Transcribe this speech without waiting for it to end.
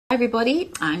Hi everybody,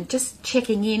 I'm just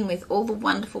checking in with all the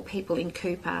wonderful people in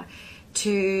Cooper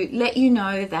to let you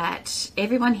know that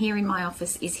everyone here in my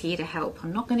office is here to help.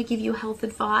 I'm not going to give you health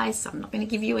advice. I'm not going to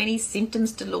give you any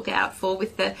symptoms to look out for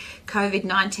with the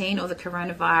COVID-19 or the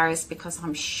coronavirus, because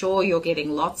I'm sure you're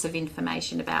getting lots of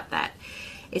information about that.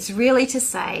 It's really to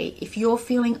say, if you're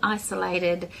feeling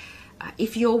isolated,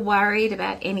 if you're worried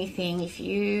about anything, if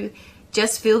you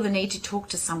just feel the need to talk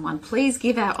to someone, please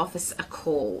give our office a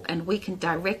call and we can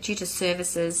direct you to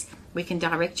services, we can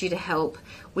direct you to help,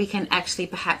 we can actually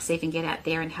perhaps even get out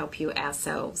there and help you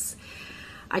ourselves.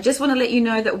 I just want to let you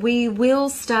know that we will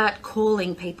start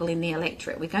calling people in the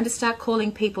electorate. We're going to start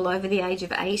calling people over the age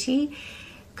of 80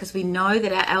 because we know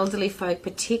that our elderly folk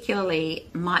particularly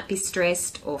might be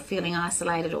stressed or feeling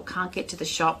isolated or can't get to the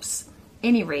shops,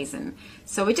 any reason.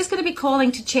 So we're just going to be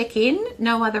calling to check in,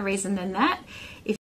 no other reason than that.